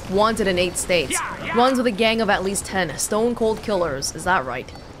Grizzlies, wanted in 8 states. Runs with a gang of at least 10 stone-cold killers, is that right?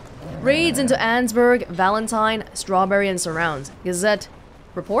 Raids into Ansburg, Valentine, Strawberry and surrounds. Gazette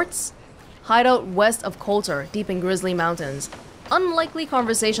reports? Hideout west of Coulter, deep in Grizzly Mountains. Unlikely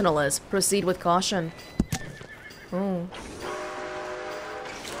conversationalist, proceed with caution. Oh.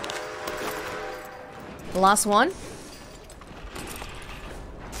 The last one?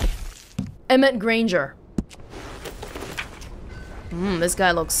 Emmett Granger. This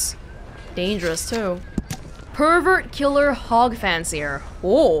guy looks dangerous too. Pervert killer hog fancier.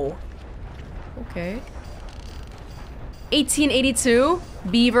 Oh. Okay. 1882,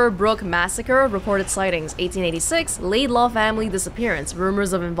 Beaver Brook Massacre, reported sightings. 1886, Laidlaw family disappearance,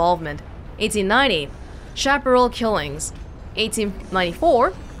 rumors of involvement. 1890, Chaparral killings.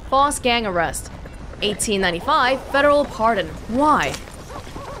 1894, Foss gang arrest. 1895, federal pardon. Why?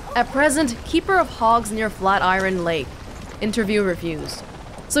 At present, keeper of hogs near Flatiron Lake. Interview refused.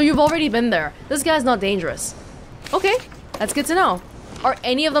 So you've already been there. This guy's not dangerous. Okay, that's good to know. Are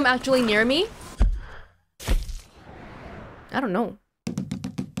any of them actually near me? I don't know.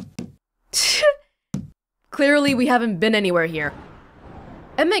 Clearly, we haven't been anywhere here.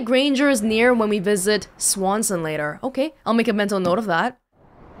 Emmett Granger is near when we visit Swanson later. Okay, I'll make a mental note of that.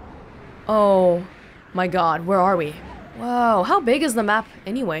 Oh my god, where are we? Whoa, how big is the map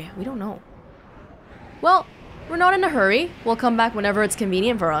anyway? We don't know. Well, we're not in a hurry. We'll come back whenever it's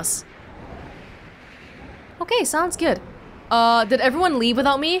convenient for us. Okay, sounds good. Did everyone leave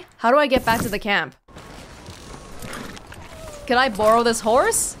without me? How do I get back to the camp? Can I borrow this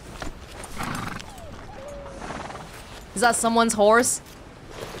horse? Is that someone's horse?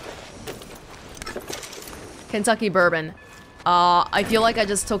 Kentucky bourbon. I feel like I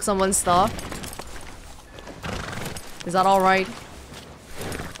just took someone's stuff. Is that alright?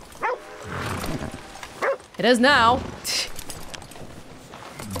 It is now.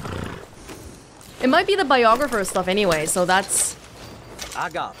 It might be the biographer stuff anyway, so that's... I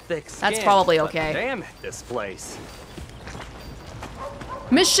got thick skin, that's probably but okay. Damn it, this place.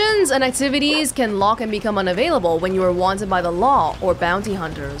 Missions and activities can lock and become unavailable when you are wanted by the law or bounty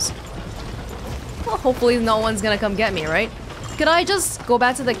hunters. Well, hopefully no one's gonna come get me, right? Could I just go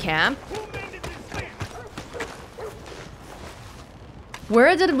back to the camp?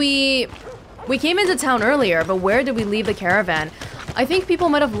 Where did we came into town earlier, but where did we leave the caravan? I think people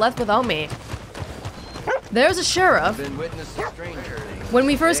might have left without me. There's a sheriff. When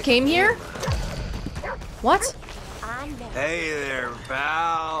we first came here? What? Hey there,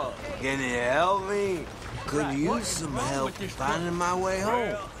 pal. Can you help me? Could use some help finding my way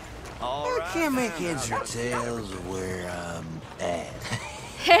home. I can't make heads or tails of where I'm at.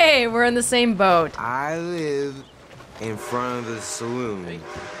 Hey, we're in the same boat. I live in front of the saloon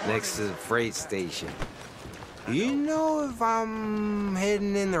next to the freight station. You know if I'm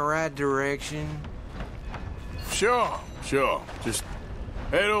heading in the right direction? Sure. Just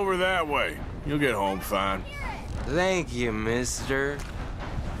head over that way. You'll get home fine. Thank you, mister.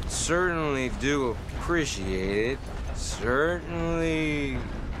 Certainly do appreciate it. Certainly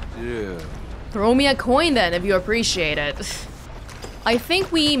do. Throw me a coin then if you appreciate it. I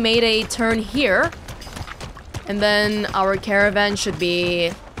think we made a turn here. And then our caravan should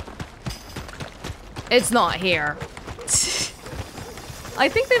be... It's not here. I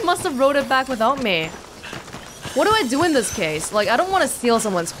think they must have rode it back without me. What do I do in this case? Like, I don't want to steal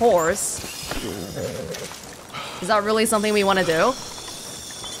someone's horse. Is that really something we want to do?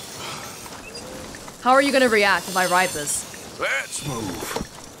 How are you going to react if I ride this? Let's move.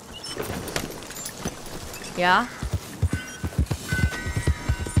 Yeah?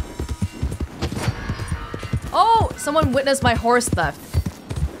 Oh! Someone witnessed my horse theft.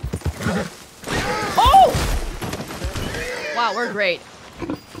 Oh! Wow, we're great.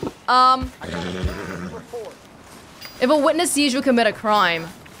 If a witness sees you commit a crime,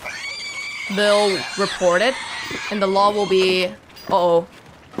 they'll report it, and the law will be... Uh-oh.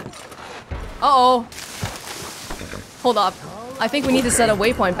 Uh-oh. Hold up. I think we need to set a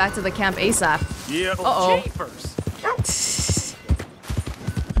waypoint back to the camp ASAP. Yeah. Uh-oh.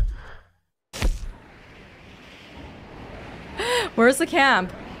 Where's the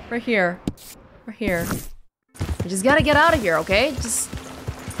camp? Right here. Right here. We just gotta get out of here, okay? Just...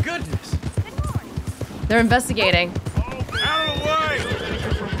 Goodness. They're investigating. Out of the way!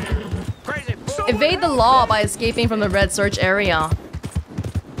 Evade the law by escaping from the red search area.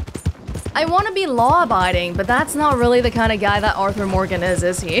 I want to be law-abiding, but that's not really the kind of guy that Arthur Morgan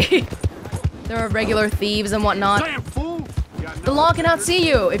is he? There are regular thieves and whatnot. Damn fool! The law cannot see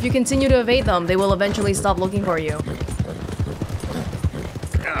you. If you continue to evade them, they will eventually stop looking for you.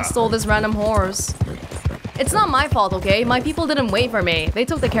 I stole this random horse. It's not my fault, okay? My people didn't wait for me. They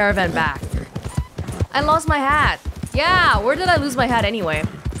took the caravan back. I lost my hat. Yeah, where did I lose my hat anyway?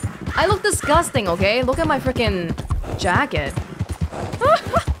 I look disgusting, okay? Look at my freaking jacket.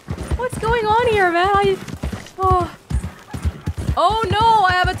 What's going on here, man? Oh no,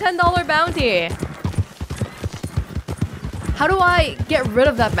 I have a $10 bounty. How do I get rid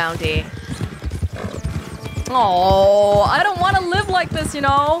of that bounty? Oh, I don't want to live like this, you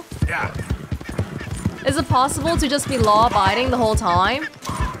know? Yeah. Is it possible to just be law-abiding the whole time?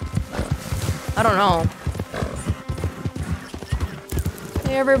 I don't know.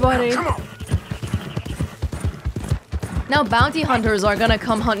 Hey, everybody. Come on. Now bounty hunters are gonna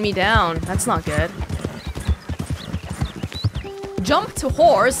come hunt me down. That's not good. Jump to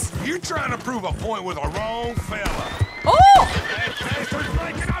horse. You trying to prove a point with a wrong fella. Oh!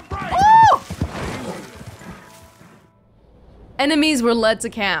 Oh! Enemies were led to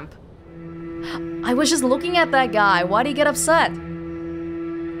camp. I was just looking at that guy. Why'd he get upset?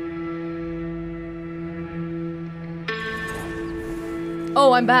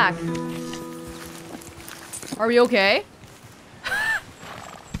 Oh, I'm back. Are we okay?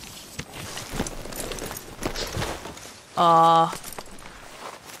 I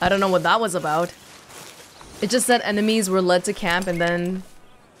don't know what that was about. It just said enemies were led to camp and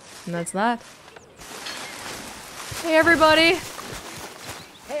that's that. Hey everybody!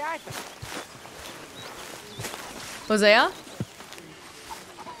 Hey, Arthur. Hosea?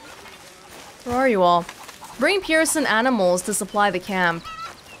 Where are you all? Bring Pearson animals to supply the camp.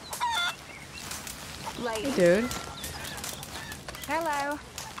 Hey, dude.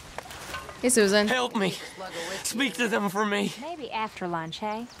 Hey, Susan. Help me. Speak to them for me. Maybe after lunch,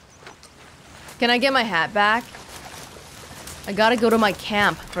 hey? Can I get my hat back? I gotta go to my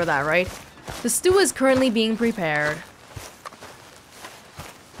camp for that, right? The stew is currently being prepared.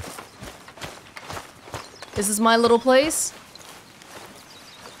 This is my little place.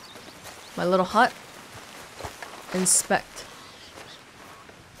 My little hut. Inspect.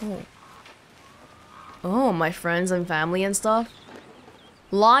 Oh. Oh, my friends and family and stuff.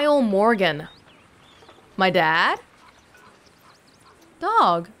 Lyle Morgan. My dad?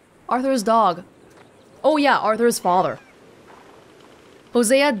 Dog. Arthur's dog. Oh yeah, Arthur's father.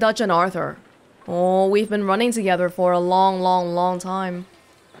 Hosea, Dutch, and Arthur. Oh, we've been running together for a long time.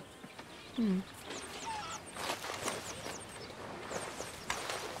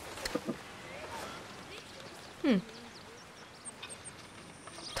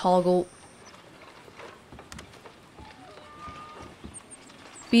 Toggle.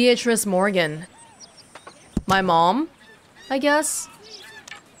 Beatrice Morgan. My mom, I guess.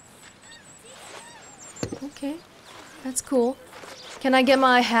 Okay, that's cool. Can I get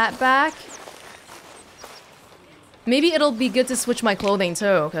my hat back? Maybe it'll be good to switch my clothing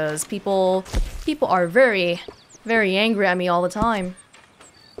too, because people are very angry at me all the time.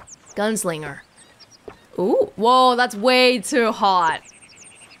 Gunslinger. Ooh, whoa, that's way too hot.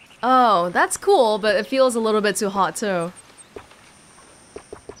 Oh, that's cool, but it feels a little bit too hot too.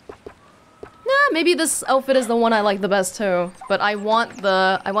 Nah, maybe this outfit is the one I like the best too. But I want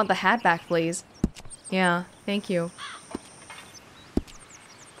the hat back, please. Yeah, thank you.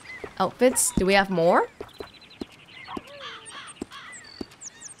 Outfits, do we have more?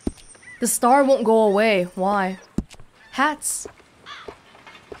 The star won't go away. Why? Hats.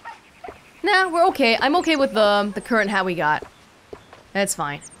 Nah, we're okay. I'm okay with the current hat we got. That's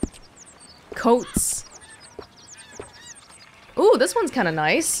fine. Coats. Ooh, this one's kind of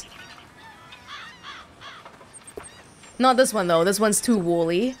nice. Not this one though. This one's too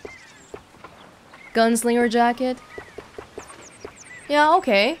woolly. Gunslinger jacket. Yeah,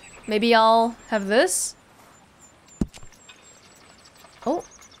 okay. Maybe I'll have this. Oh.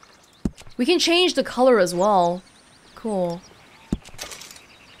 We can change the color as well. Cool.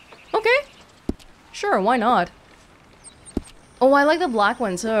 Okay. Sure, why not? Oh, I like the black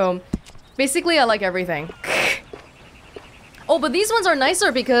one too. Basically, I like everything. Oh, but these ones are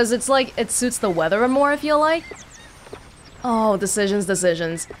nicer because it's like, it suits the weather more, I feel like. Oh, decisions.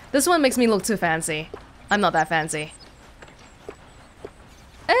 This one makes me look too fancy. I'm not that fancy.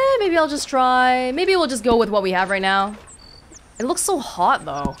 Maybe I'll just try... Maybe we'll just go with what we have right now. It looks so hot,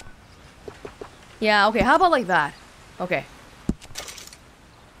 though. Yeah, okay, how about like that? Okay.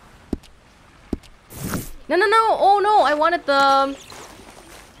 No, oh no, I wanted the...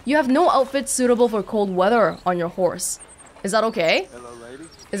 You have no outfit suitable for cold weather on your horse. Is that okay? Hello, lady.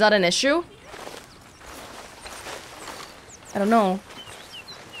 Is that an issue? I don't know.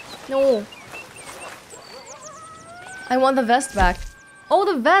 No. I want the vest back. Oh,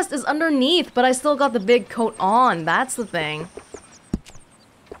 the vest is underneath, but I still got the big coat on. That's the thing.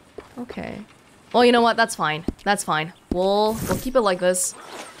 Okay. Well, you know what? That's fine. That's fine. We'll keep it like this.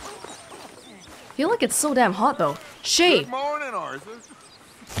 I feel like it's so damn hot, though. Shave. Good morning, Arthur.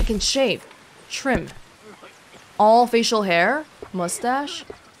 I can shave. Trim. All facial hair. Mustache.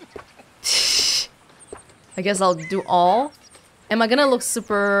 I guess I'll do all. Am I gonna look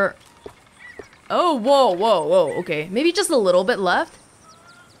super... Oh, whoa. Okay, maybe just a little bit left.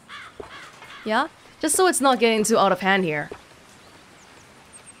 Yeah? Just so it's not getting too out of hand here.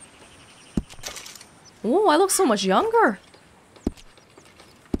 Oh, I look so much younger.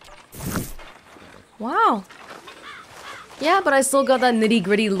 Wow. Yeah, but I still got that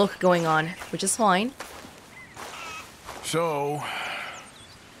nitty-gritty look going on, which is fine. So,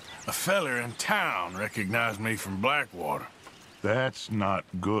 a feller in town recognized me from Blackwater. That's not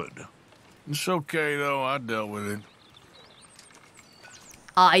good. It's okay, though. I dealt with it.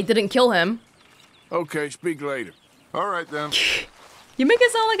 I didn't kill him. Okay, speak later. All right, then. You make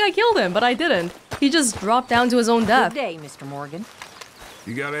it sound like I killed him, but I didn't. He just dropped down to his own death. Good day, Mr. Morgan.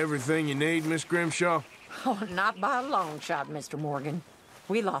 You got everything you need, Miss Grimshaw? Oh, not by a long shot, Mr. Morgan.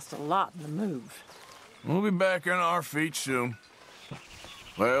 We lost a lot in the move. We'll be back on our feet soon.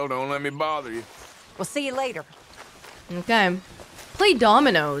 Well, don't let me bother you. We'll see you later. Okay. Play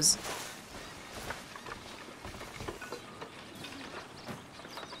dominoes.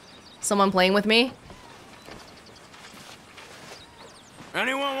 Someone playing with me?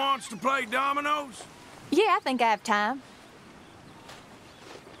 Anyone wants to play dominoes? Yeah, I think I have time.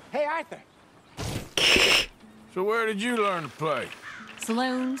 Hey, Arthur. So where did you learn to play?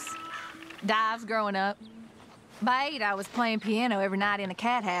 Saloons. Dives growing up. By 8, I was playing piano every night in a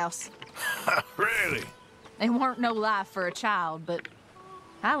cat house. Really? They weren't no life for a child, but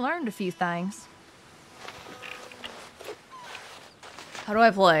I learned a few things. How do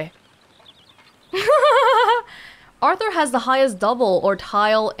I play? Arthur has the highest double or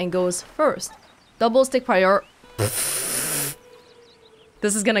tile and goes first. Doubles take prior. This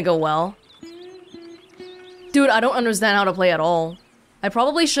is gonna go well. Dude, I don't understand how to play at all. I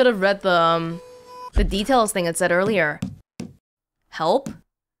probably should have read the details thing it said earlier. Help?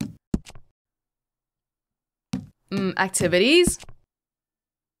 Activities?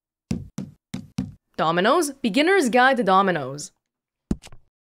 Dominoes? Beginner's Guide to Dominoes.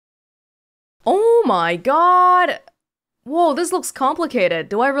 Oh my god! Whoa, this looks complicated.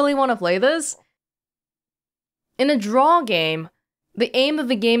 Do I really want to play this? In a draw game, the aim of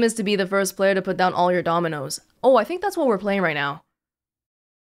the game is to be the first player to put down all your dominoes. Oh, I think that's what we're playing right now.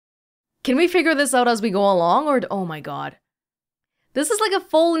 Can we figure this out as we go along, or— oh my god. This is like a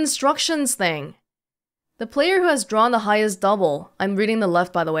full instructions thing. The player who has drawn the highest double— I'm reading the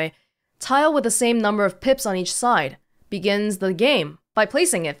left by the way— tile with the same number of pips on each side begins the game by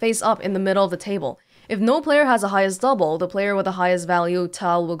placing it face up in the middle of the table. If no player has the highest double, the player with the highest value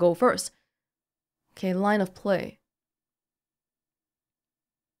tile will go first. Okay, line of play.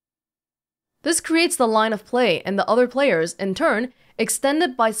 This creates the line of play, and the other players, in turn, extend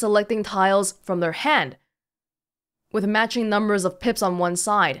it by selecting tiles from their hand, with matching numbers of pips on one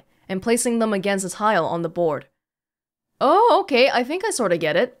side, and placing them against a tile on the board. Oh, okay, I think I sorta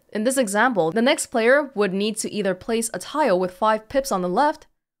get it. In this example, the next player would need to either place a tile with 5 pips on the left,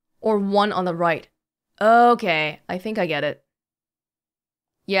 or 1 on the right. Okay, I think I get it.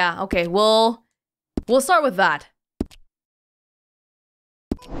 Yeah, okay, we'll start with that.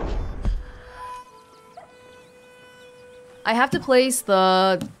 I have to place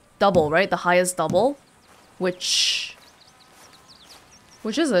the double, right? The highest double. Which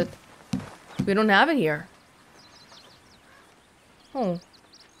is it? We don't have it here. Oh.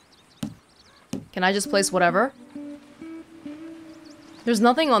 Can I just place whatever? There's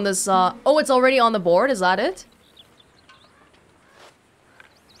nothing on this, oh, it's already on the board, is that it?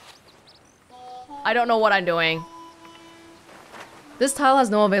 I don't know what I'm doing. This tile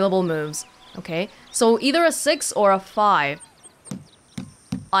has no available moves. Okay, so either a 6 or a 5.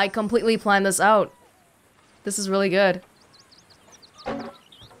 I completely planned this out. This is really good.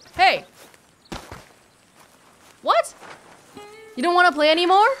 Hey! What? You don't want to play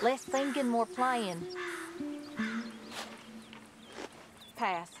anymore? Less thinking, more playing.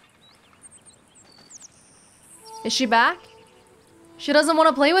 Pass. Is she back? She doesn't want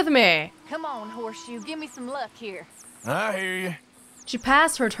to play with me. Come on, Horseshoe, give me some luck here. I hear you. She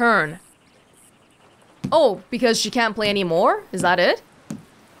passed her turn. Oh, because she can't play anymore? Is that it?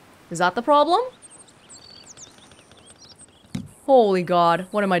 Is that the problem? Holy god,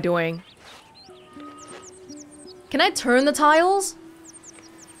 what am I doing? Can I turn the tiles?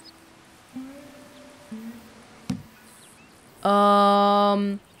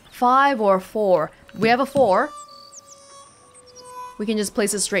 5 or 4. We have a 4. We can just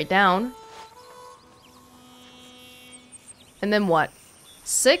place it straight down. And then what?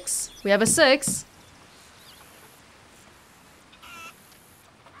 6? We have a 6.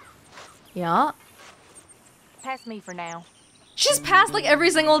 Yeah. Pass me for now. She's passed like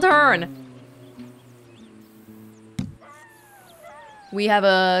every single turn. We have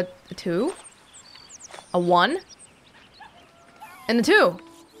a 2. A 1. And a 2.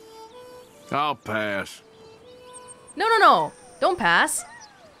 I'll pass. No, no, no. Don't pass.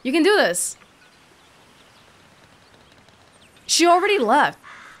 You can do this. She already left.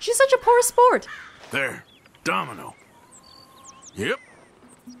 She's such a poor sport. There. Domino. Yep.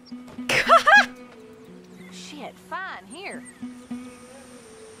 Shit, fine, here.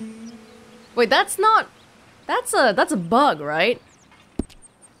 Wait, that's not... That's a bug, right?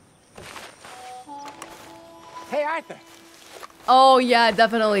 Hey, Arthur. Oh, yeah, it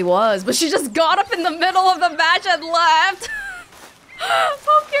definitely was. But she just got up in the middle of the match and left.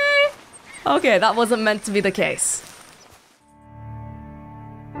 Okay. Okay, that wasn't meant to be the case.